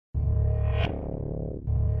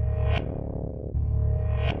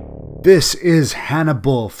This is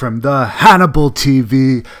Hannibal from the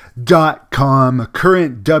HannibalTV.com.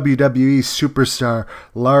 Current WWE superstar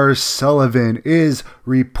Lars Sullivan is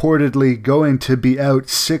reportedly going to be out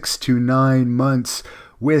 6 to 9 months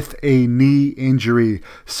with a knee injury.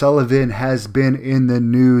 Sullivan has been in the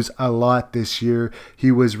news a lot this year.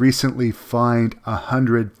 He was recently fined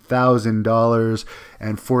 $100,000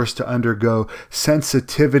 and forced to undergo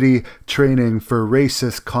sensitivity training for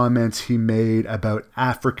racist comments he made about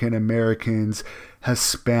African Americans,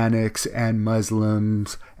 Hispanics, and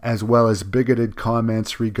Muslims, as well as bigoted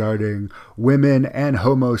comments regarding women and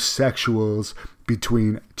homosexuals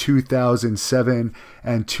between 2007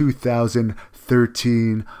 and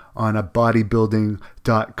 2013 on a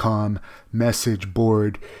bodybuilding.com message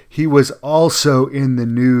board. He was also in the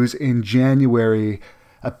news in January,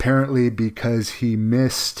 apparently because he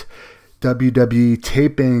missed WWE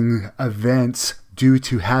taping events due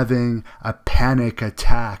to having a panic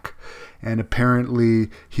attack. And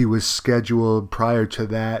apparently he was scheduled prior to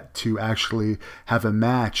that to actually have a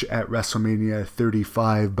match at Wrestlemania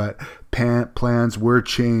 35, but plans were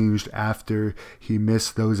changed after he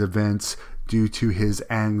missed those events due to his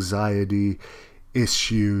anxiety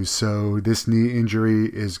issues. So this knee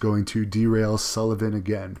injury is going to derail Sullivan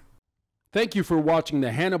again. Thank you for watching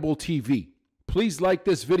the Hannibal TV. Please like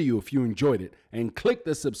this video if you enjoyed it and click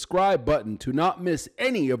the subscribe button to not miss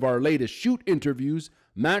any of our latest shoot interviews,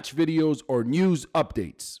 match videos, or news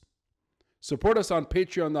updates. Support us on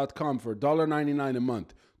patreon.com for $1.99 a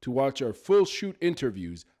month to watch our full shoot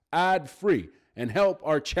interviews ad-free and help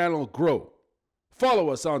our channel grow. Follow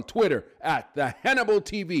us on Twitter at the Hannibal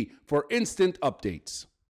TV for instant updates.